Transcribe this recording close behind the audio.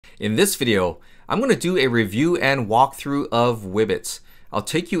In this video, I'm going to do a review and walkthrough of Wibbitz. I'll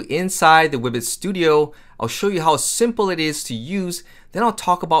take you inside the Wibbitz studio, I'll show you how simple it is to use, then I'll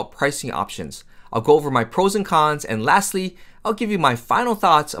talk about pricing options. I'll go over my pros and cons, and lastly, I'll give you my final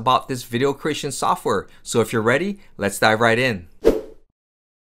thoughts about this video creation software. So if you're ready, let's dive right in.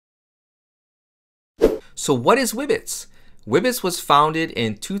 So what is Wibbitz? Wibbitz was founded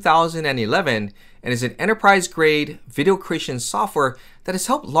in 2011 and is an enterprise-grade video creation software that has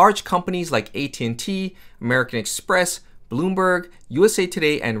helped large companies like AT&T, American Express, Bloomberg, USA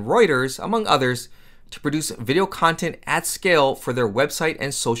Today, and Reuters, among others, to produce video content at scale for their website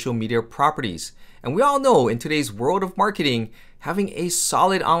and social media properties. And we all know in today's world of marketing, having a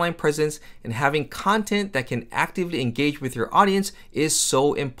solid online presence and having content that can actively engage with your audience is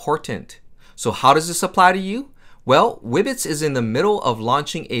so important. So how does this apply to you? Well, Wibbitz is in the middle of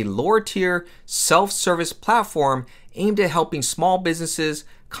launching a lower tier self-service platform aimed at helping small businesses,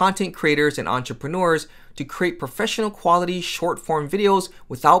 content creators, and entrepreneurs to create professional quality short form videos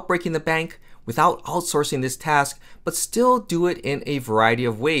without breaking the bank, without outsourcing this task, but still do it in a variety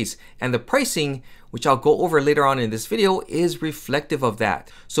of ways. And the pricing, which I'll go over later on in this video, is reflective of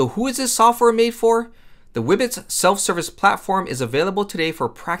that. So who is this software made for? The Wibbitz self-service platform is available today for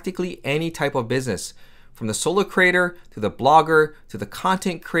practically any type of business. From the solo creator, to the blogger, to the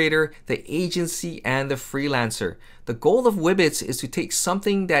content creator, the agency, and the freelancer. The goal of Wibbitz is to take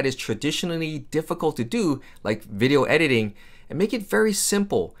something that is traditionally difficult to do, like video editing, and make it very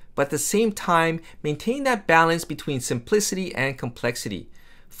simple, but at the same time, maintain that balance between simplicity and complexity.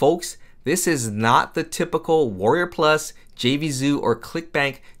 Folks, this is not the typical Warrior Plus, JVZoo, or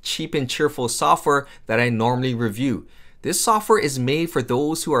ClickBank cheap and cheerful software that I normally review. This software is made for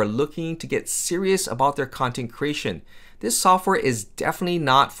those who are looking to get serious about their content creation. This software is definitely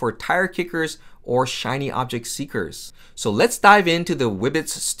not for tire kickers or shiny object seekers. So let's dive into the Wibbitz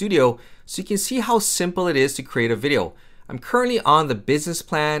studio so you can see how simple it is to create a video. I'm currently on the business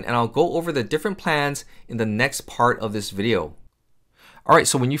plan and I'll go over the different plans in the next part of this video. Alright,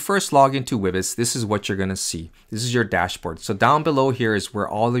 so when you first log into Wibbitz, this is what you're going to see. This is your dashboard. So down below here is where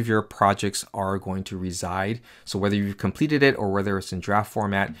all of your projects are going to reside. So whether you've completed it or whether it's in draft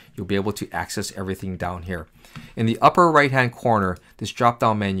format, you'll be able to access everything down here. In the upper right hand corner, this drop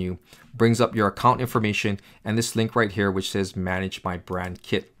down menu brings up your account information and this link right here which says Manage My Brand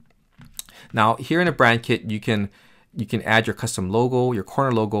Kit. Now here in the brand kit, you can add your custom logo, your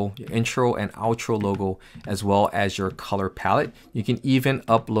corner logo, your intro and outro logo, as well as your color palette. You can even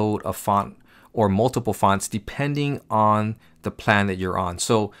upload a font or multiple fonts depending on the plan that you're on.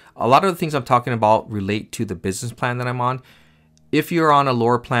 So a lot of the things I'm talking about relate to the business plan that I'm on. If you're on a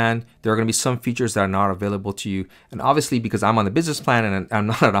lower plan, there are going to be some features that are not available to you. And obviously, because I'm on the business plan and I'm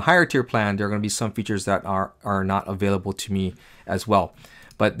not on a higher tier plan, there are going to be some features that are not available to me as well.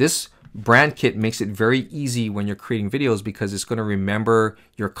 But this brand kit makes it very easy when you're creating videos because it's going to remember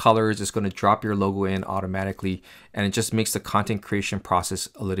your colors, it's going to drop your logo in automatically, and it just makes the content creation process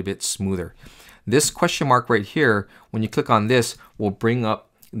a little bit smoother. This question mark right here, when you click on this, will bring up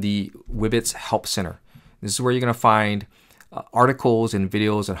the Wibbitz Help Center. This is where you're going to find articles and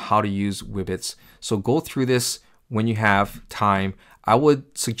videos on how to use Wibbitz. So go through this when you have time. I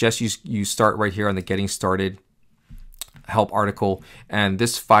would suggest you start right here on the Getting Started help article, and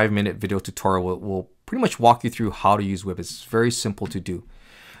this 5-minute video tutorial will pretty much walk you through how to use Wibbitz. It's very simple to do.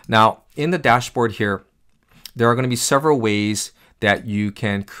 Now in the dashboard here, there are going to be several ways that you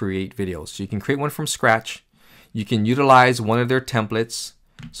can create videos. So you can create one from scratch. You can utilize one of their templates.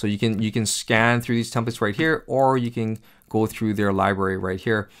 So you can scan through these templates right here, or you can go through their library right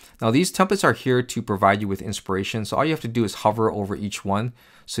here. Now these templates are here to provide you with inspiration. So all you have to do is hover over each one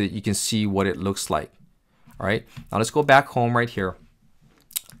so that you can see what it looks like. All right, now let's go back home right here.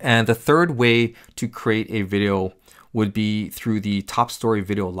 And the third way to create a video would be through the Top Story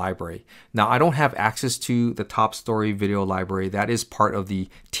Video Library. Now I don't have access to the Top Story Video Library. That is part of the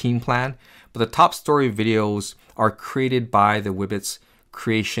team plan, but the Top Story videos are created by the Wibbitz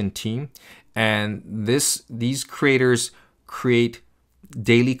creation team. And these creators create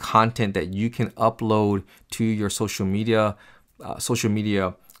daily content that you can upload to your social media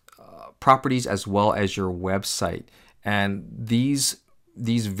properties as well as your website. And these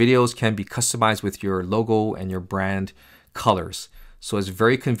videos can be customized with your logo and your brand colors. So it's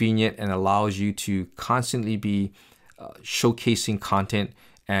very convenient and allows you to constantly be showcasing content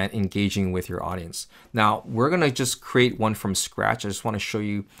and engaging with your audience. Now we're gonna just create one from scratch. I just wanna show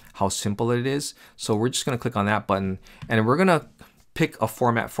you how simple it is. So we're just gonna click on that button and we're gonna pick a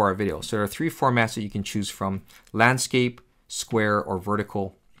format for our video. So there are 3 formats that you can choose from: landscape, square, or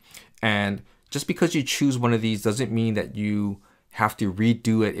vertical. And just because you choose one of these doesn't mean that you have to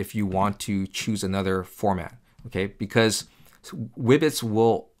redo it if you want to choose another format, okay? Because Wibbitz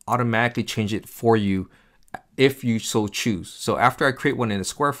will automatically change it for you if you so choose. So after I create one in a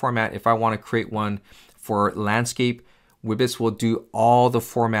square format, if I want to create one for landscape, Wibbitz will do all the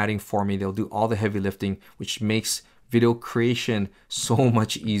formatting for me. They'll do all the heavy lifting, which makes video creation so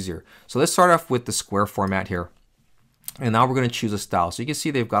much easier. So let's start off with the square format here. And now we're going to choose a style. So you can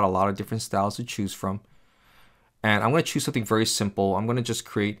see they've got a lot of different styles to choose from. And I'm going to choose something very simple. I'm going to just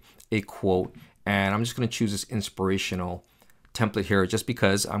create a quote, and I'm just going to choose this inspirational template here just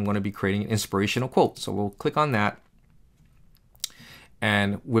because I'm going to be creating an inspirational quote. So we'll click on that,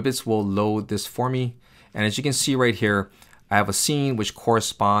 and Wibbitz will load this for me. And as you can see right here, I have a scene which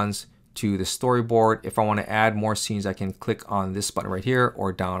corresponds to the storyboard. If I want to add more scenes, I can click on this button right here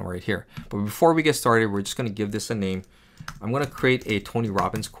or down right here. But before we get started, we're just going to give this a name. I'm going to create a Tony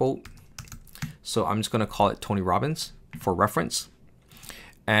Robbins quote. So I'm just going to call it Tony Robbins for reference.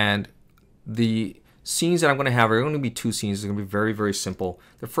 And the scenes that I'm going to have are going to be two scenes. It's going to be very, very simple.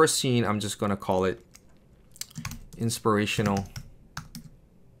 The first scene, I'm just going to call it inspirational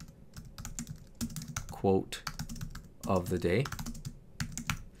quote of the day.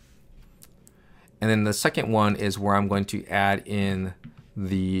 And then the second one is where I'm going to add in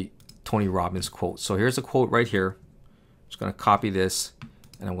the Tony Robbins quote. So here's a quote right here. I'm just going to copy this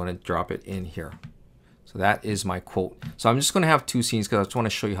and I'm going to drop it in here. So that is my quote. So I'm just going to have two scenes because I just want to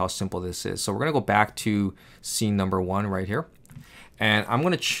show you how simple this is. So we're going to go back to scene number 1 right here. And I'm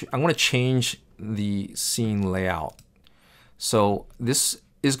going to change the scene layout. So this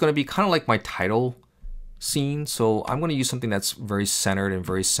is going to be kind of like my title scene. So I'm going to use something that's very centered and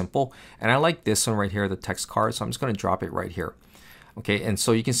very simple. And I like this one right here, the text card. So I'm just going to drop it right here. Okay, and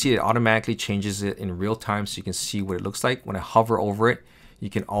so you can see it automatically changes it in real time, so you can see what it looks like. When I hover over it, you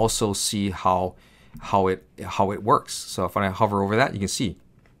can also see how it works. So if I hover over that, you can see.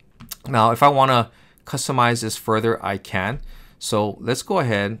 Now, if I want to customize this further, I can. So let's go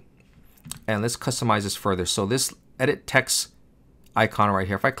ahead and let's customize this further. So this edit text icon right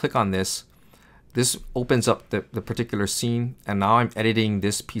here, if I click on this, this opens up the particular scene, and now I'm editing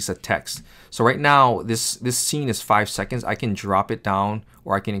this piece of text. So right now, this scene is 5 seconds. I can drop it down,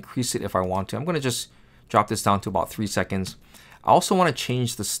 or I can increase it if I want to. I'm going to just drop this down to about 3 seconds. I also want to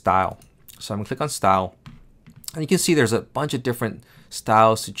change the style. So I'm going to click on style, and you can see there's a bunch of different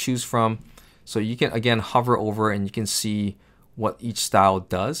styles to choose from. So you can, again, hover over and you can see what each style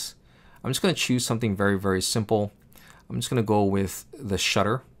does. I'm just going to choose something very, very simple. I'm just going to go with the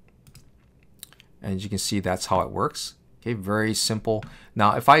shutter. And as you can see, that's how it works. Okay, very simple.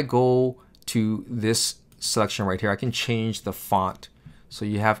 Now, if I go to this selection right here, I can change the font. So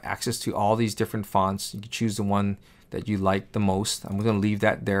you have access to all these different fonts. You can choose the one that you like the most. I'm going to leave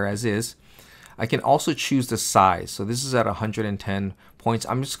that there as is. I can also choose the size. So this is at 110 points.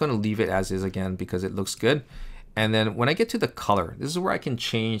 I'm just going to leave it as is again because it looks good. And then when I get to the color, this is where I can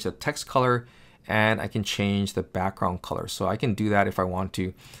change the text color and I can change the background color. So I can do that if I want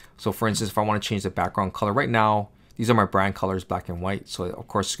to. So for instance, if I want to change the background color right now, these are my brand colors, black and white. So of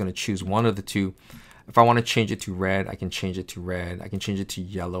course it's going to choose one of the two. If I want to change it to red, I can change it to red. I can change it to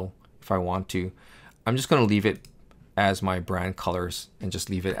yellow if I want to. I'm just going to leave it as my brand colors and just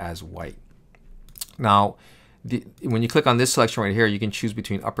leave it as white. Now, when you click on this selection right here, you can choose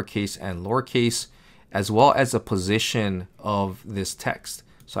between uppercase and lowercase, as well as the position of this text.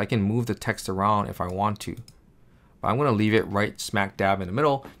 So I can move the text around if I want to. But I'm going to leave it right smack dab in the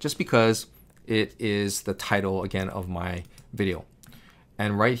middle just because it is the title again of my video.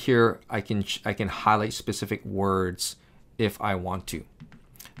 And right here, I can highlight specific words if I want to.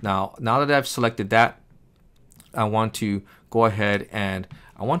 Now that I've selected that, I want to go ahead and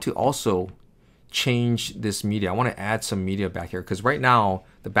I want to also change this media. I want to add some media back here because right now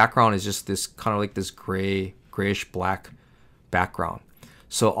the background is just this kind of like this grayish black background.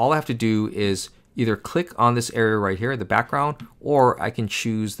 So all I have to do is either click on this area right here, the background, or I can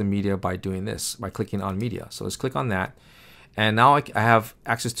choose the media by doing this, by clicking on media. So let's click on that. And now I have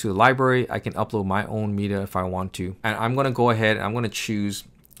access to the library. I can upload my own media if I want to. And I'm going to go ahead and I'm going to choose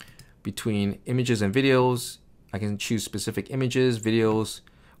between images and videos. I can choose specific images, videos,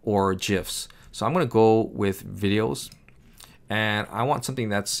 or GIFs. So I'm going to go with videos. And I want something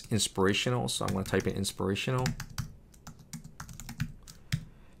that's inspirational. So I'm going to type in inspirational.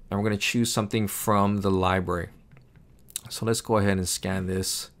 And we're going to choose something from the library. So let's go ahead and scan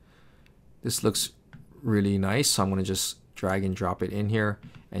this. This looks really nice. So I'm going to just drag and drop it in here.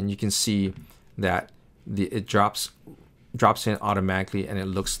 And you can see that it drops in automatically and it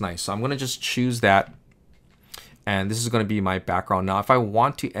looks nice. So I'm going to just choose that. And this is going to be my background. Now, if I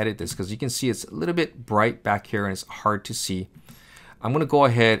want to edit this, because you can see it's a little bit bright back here and it's hard to see. I'm going to go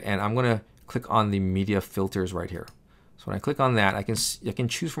ahead and I'm going to click on the media filters right here. So when I click on that, I can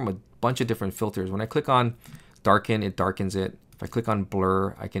choose from a bunch of different filters. When I click on darken, it darkens it. If I click on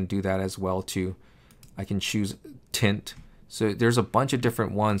blur, I can do that as well too. I can choose tint. So there's a bunch of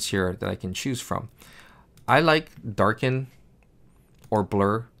different ones here that I can choose from. I like darken or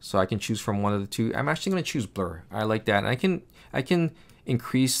blur, so I can choose from one of the two. I'm actually going to choose blur. I like that. And I can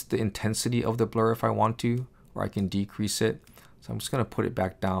increase the intensity of the blur if I want to, or I can decrease it. So I'm just going to put it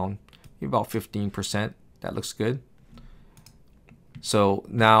back down, maybe about 15%. That looks good. So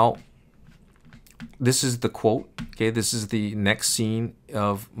now this is the quote. Okay, this is the next scene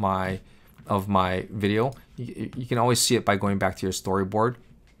of my video. You can always see it by going back to your storyboard.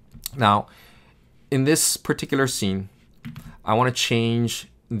 Now, in this particular scene, I want to change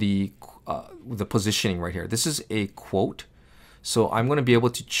the positioning right here. This is a quote, so I'm going to be able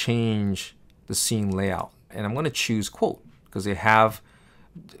to change the scene layout, and I'm going to choose quote because they have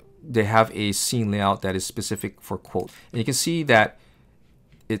a scene layout that is specific for quote. And you can see that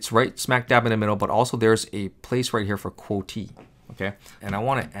it's right smack dab in the middle, but also there's a place right here for quotee. Okay, and I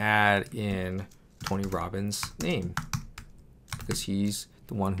want to add in Tony Robbins' name because he's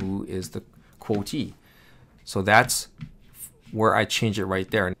the one who is the quotee. So that's where I change it right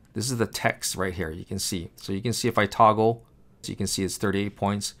there. This is the text right here, you can see. So you can see if I toggle, so you can see it's 38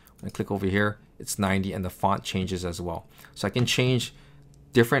 points. When I click over here, it's 90, and the font changes as well. So I can change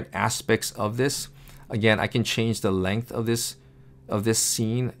different aspects of this. Again, I can change the length of this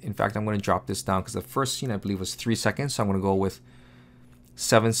scene. In fact, I'm going to drop this down because the first scene I believe was 3 seconds. So I'm going to go with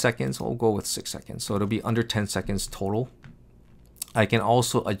 7 seconds. We'll go with 6 seconds. So it'll be under 10 seconds total. I can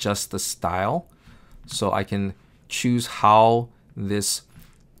also adjust the style. So I can choose how this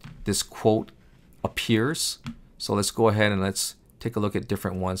quote appears. So let's go ahead and let's take a look at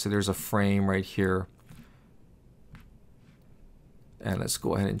different ones. So there's a frame right here. And let's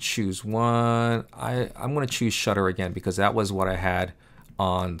go ahead and choose one. I'm going to choose shutter again because that was what I had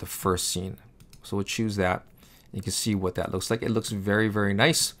on the first scene. So we'll choose that. You can see what that looks like. It looks very, very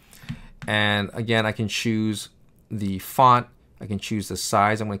nice. And again, I can choose the font. I can choose the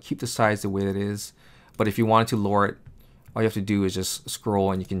size. I'm going to keep the size the way it is. But if you wanted to lower it, all you have to do is just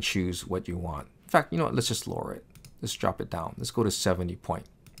scroll and you can choose what you want. In fact, you know what? Let's just lower it. Let's drop it down. Let's go to 70 point.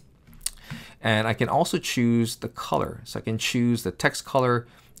 And I can also choose the color. So I can choose the text color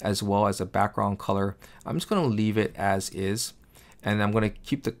as well as the background color. I'm just going to leave it as is. And I'm going to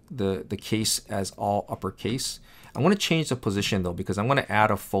keep the case as all uppercase. I'm going to change the position though, because I'm going to add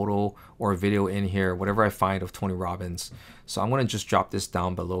a photo or a video in here, whatever I find of Tony Robbins. So I'm going to just drop this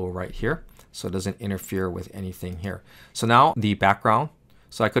down below right here so it doesn't interfere with anything here. So now the background.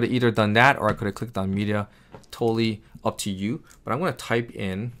 So I could have either done that or I could have clicked on media. Totally up to you. But I'm going to type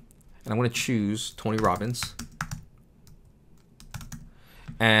in and I'm going to choose Tony Robbins.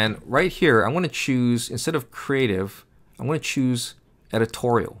 And right here, I'm going to choose, instead of creative, I'm going to choose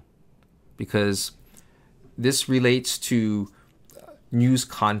editorial because this relates to news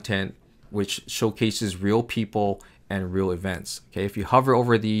content which showcases real people and real events. Okay, if you hover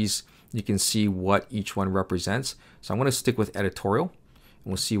over these, you can see what each one represents. So I'm going to stick with editorial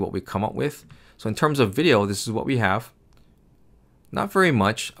and we'll see what we come up with. So in terms of video, this is what we have. Not very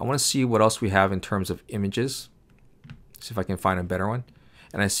much. I want to see what else we have in terms of images. See if I can find a better one.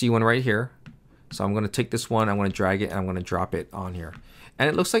 And I see one right here. So I'm going to take this one, I'm going to drag it, and I'm going to drop it on here. And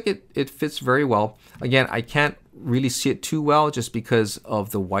it looks like it fits very well. Again, I can't really see it too well just because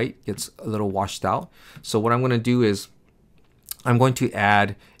of the white gets a little washed out. So what I'm going to do is I'm going to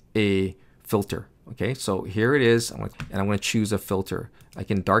add a filter. Okay, so here it is, and I'm going to choose a filter. I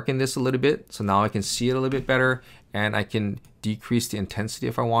can darken this a little bit, so now I can see it a little bit better, and I can decrease the intensity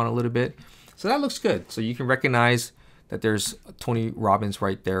if I want a little bit. So that looks good. So you can recognize that there's Tony Robbins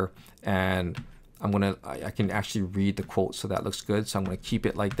right there, and I can actually read the quote, so that looks good. So I'm going to keep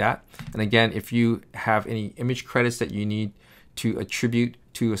it like that. And again, if you have any image credits that you need to attribute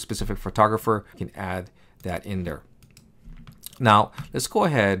to a specific photographer, you can add that in there. Now let's go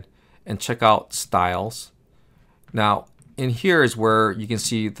ahead and check out styles. Now in here is where you can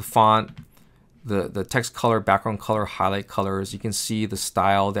see the font, the text color, background color, highlight colors. You can see the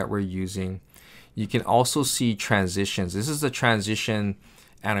style that we're using. You can also see transitions. This is the transition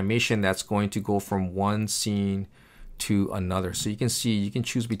animation that's going to go from one scene to another. So you can see, you can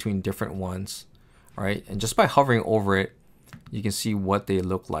choose between different ones. All right, and just by hovering over it, you can see what they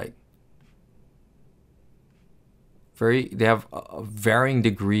look like. They have a varying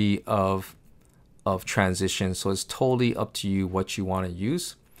degree of transition, so it's totally up to you what you want to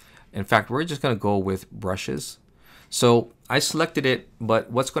use. In fact, we're just going to go with brushes. So I selected it, but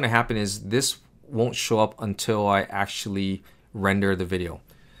what's going to happen is this won't show up until I actually render the video.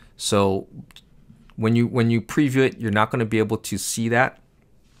 So when you preview it, you're not going to be able to see that,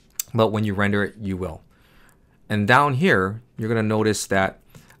 but when you render it, you will. And down here, you're going to notice that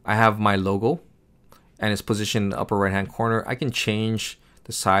I have my logo and it's positioned in the upper right hand corner. I can change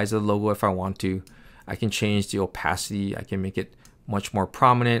the size of the logo if I want to. I can change the opacity. I can make it much more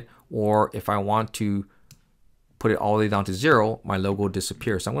prominent, or if I want to put it all the way down to 0, my logo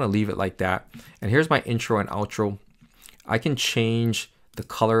disappears. So I'm going to leave it like that. And here's my intro and outro. I can change the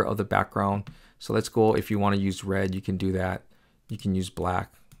color of the background. So let's go, if you want to use red, you can do that. You can use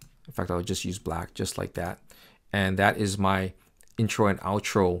black. In fact, I'll just use black, just like that. And that is my intro and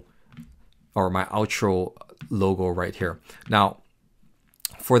outro, or my outro logo right here. Now,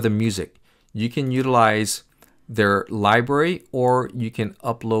 for the music, you can utilize their library, or you can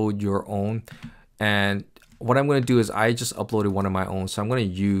upload your own. And what I'm going to do is I just uploaded one of my own. So I'm going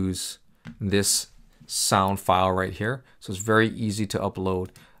to use this sound file right here. So it's very easy to upload,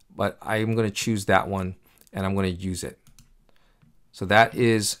 but I'm going to choose that one and I'm going to use it. So that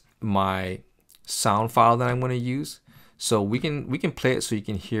is my sound file that I'm going to use. So we can play it so you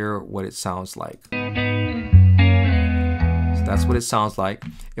can hear what it sounds like. So that's what it sounds like.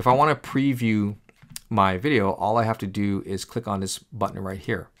 If I want to preview my video, all I have to do is click on this button right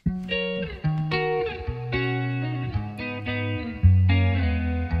here.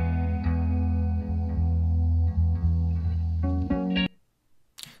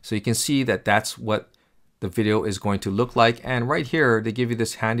 So you can see that that's what the video is going to look like. And right here, they give you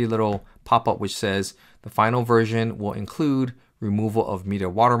this handy little pop-up which says the final version will include removal of media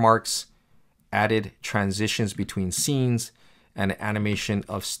watermarks, added transitions between scenes, and animation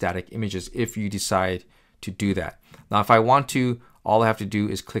of static images if you decide to do that. Now, if I want to, all I have to do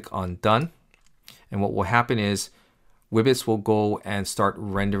is click on done. And what will happen is Wibbitz will go and start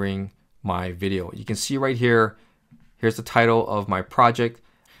rendering my video. You can see right here, here's the title of my project.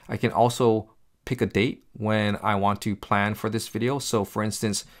 I can also pick a date when I want to plan for this video. So for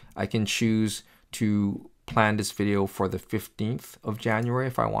instance, I can choose to plan this video for the 15th of January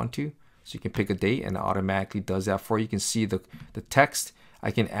if I want to. So you can pick a date and it automatically does that for you. You can see the text. I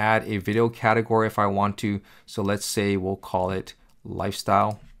can add a video category if I want to. So let's say we'll call it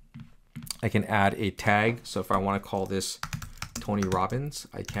lifestyle. I can add a tag. So if I want to call this Tony Robbins,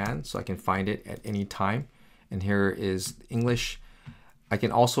 I can. So I can find it at any time. And here is English. I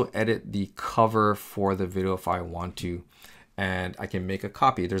can also edit the cover for the video if I want to. And I can make a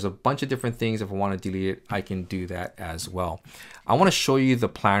copy. There's a bunch of different things. If I want to delete it, I can do that as well. I want to show you the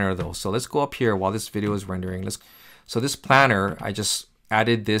planner though. So let's go up here while this video is rendering. So this planner, I just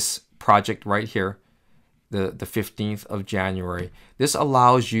added this project right here, the 15th of January. This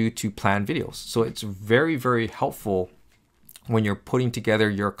allows you to plan videos. So it's very, very helpful when you're putting together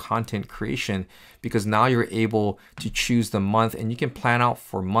your content creation, because now you're able to choose the month and you can plan out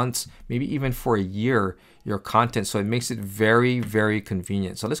for months, maybe even for a year, your content. So it makes it very, very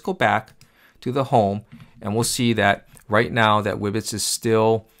convenient. So let's go back to the home and we'll see that right now that Wibbitz is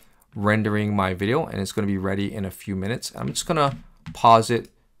still rendering my video and it's going to be ready in a few minutes. I'm just going to pause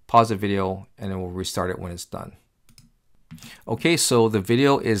the video, and then we'll restart it when it's done. Okay, so the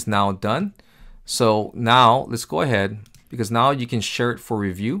video is now done. So now let's go ahead, because now you can share it for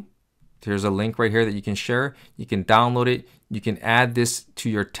review. There's a link right here that you can share. You can download it. You can add this to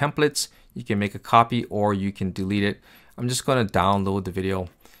your templates. You can make a copy or you can delete it. I'm just going to download the video.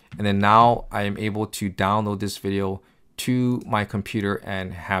 And then now I am able to download this video to my computer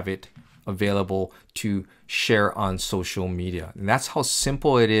and have it available to share on social media. And that's how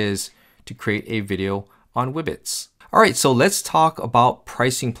simple it is to create a video on Wibbitz. All right, so let's talk about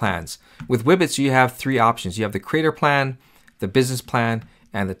pricing plans. With Wibbitz, you have three options. You have the creator plan, the business plan,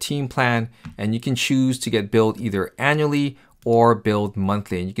 and the team plan. And you can choose to get billed either annually or billed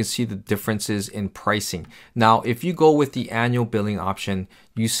monthly. And you can see the differences in pricing. Now, if you go with the annual billing option,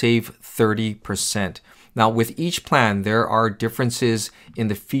 you save 30%. Now, with each plan, there are differences in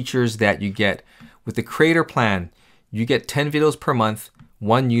the features that you get. With the creator plan, you get 10 videos per month,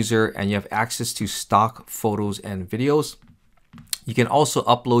 1 user, and you have access to stock photos and videos. You can also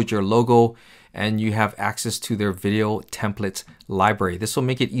upload your logo and you have access to their video templates library. This will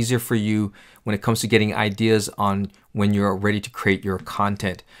make it easier for you when it comes to getting ideas on when you're ready to create your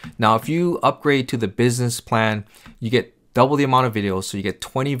content. Now, if you upgrade to the business plan, you get double the amount of videos. So you get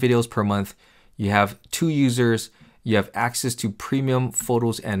 20 videos per month. You have 2 users. You have access to premium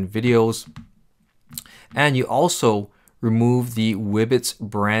photos and videos. And you also remove the Wibbitz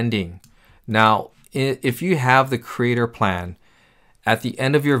branding. Now, if you have the creator plan, at the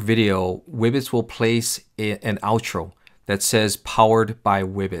end of your video, Wibbitz will place an outro that says powered by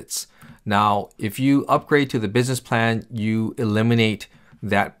Wibbitz. Now, if you upgrade to the business plan, you eliminate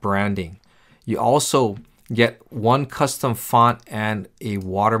that branding. You also get one custom font and a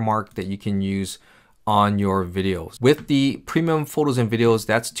watermark that you can use on your videos. With the premium photos and videos,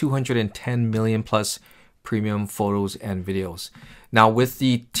 that's 210 million plus premium photos and videos. Now with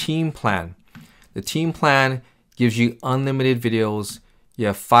the team plan gives you unlimited videos. You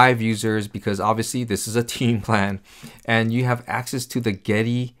have 5 users because obviously this is a team plan, and you have access to the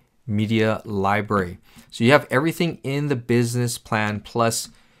Getty Media Library. So you have everything in the business plan, plus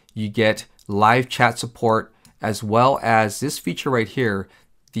you get live chat support, as well as this feature right here,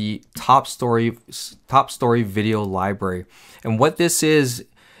 the top story video library. And what this is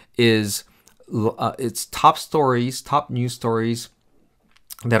it's top news stories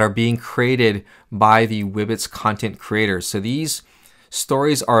that are being created by the Wibbitz content creators. So these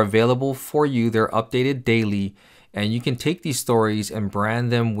stories are available for you. They're updated daily, and you can take these stories and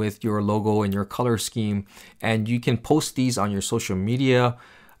brand them with your logo and your color scheme, and you can post these on your social media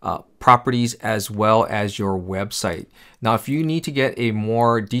properties as well as your website. Now, if you need to get a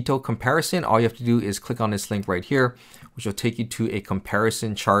more detailed comparison, all you have to do is click on this link right here, which will take you to a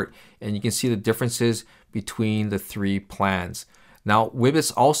comparison chart, and you can see the differences between the 3 plans. Now,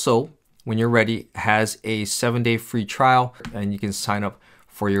 Wibbitz also, when you're ready, has a 7-day free trial, and you can sign up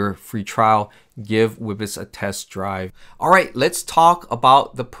for your free trial. Give Wibbitz a test drive. All right, let's talk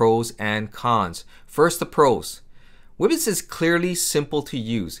about the pros and cons. First, the pros. Wibbitz is clearly simple to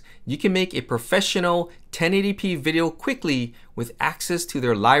use. You can make a professional 1080p video quickly with access to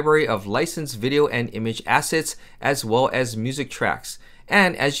their library of licensed video and image assets, as well as music tracks.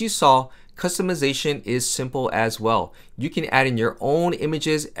 And as you saw, customization is simple as well. You can add in your own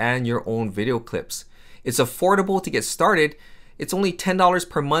images and your own video clips. It's affordable to get started. It's only $10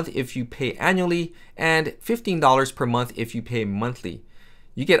 per month if you pay annually, and $15 per month if you pay monthly.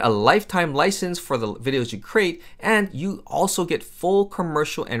 You get a lifetime license for the videos you create, and you also get full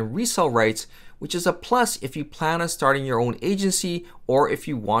commercial and resale rights, which is a plus if you plan on starting your own agency or if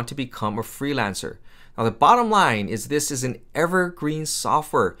you want to become a freelancer. Now, the bottom line is this is an evergreen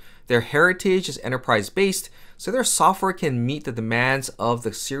software. Their heritage is enterprise-based, so their software can meet the demands of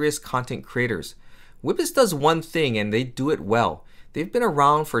the serious content creators. Wibbitz does one thing, and they do it well. They've been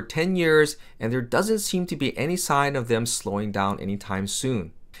around for 10 years, and there doesn't seem to be any sign of them slowing down anytime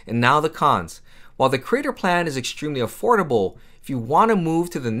soon. And now the cons. While the creator plan is extremely affordable, if you want to move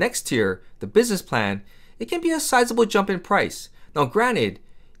to the next tier, the business plan, it can be a sizable jump in price. Now granted,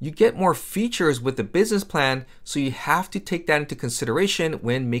 you get more features with the business plan, so you have to take that into consideration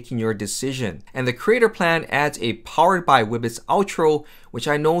when making your decision. And the creator plan adds a powered by Wibbitz outro, which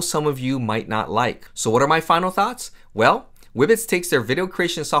I know some of you might not like. So what are my final thoughts? Well, Wibbitz takes their video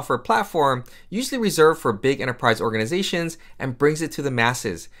creation software platform, usually reserved for big enterprise organizations, and brings it to the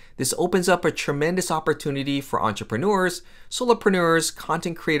masses. This opens up a tremendous opportunity for entrepreneurs, solopreneurs,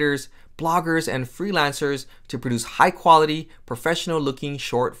 content creators, bloggers, and freelancers to produce high quality, professional looking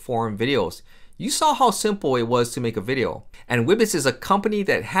short form videos. You saw how simple it was to make a video. And Wibbitz is a company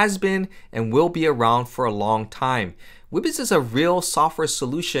that has been and will be around for a long time. Wibbitz is a real software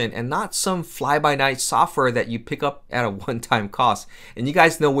solution and not some fly-by-night software that you pick up at a one-time cost. And you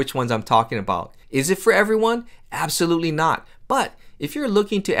guys know which ones I'm talking about. Is it for everyone? Absolutely not. But if you're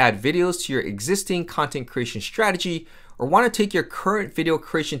looking to add videos to your existing content creation strategy or want to take your current video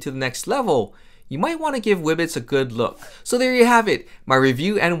creation to the next level, you might want to give Wibbitz a good look. So there you have it, my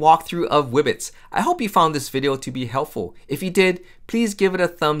review and walkthrough of Wibbitz. I hope you found this video to be helpful. If you did, please give it a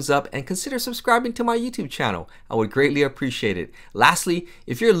thumbs up and consider subscribing to my YouTube channel. I would greatly appreciate it. Lastly,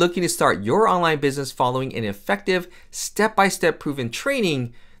 if you're looking to start your online business following an effective, step-by-step proven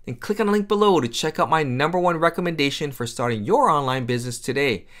training, then click on the link below to check out my #1 recommendation for starting your online business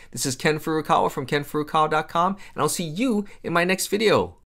today. This is Ken Furukawa from kenfurukawa.com, and I'll see you in my next video.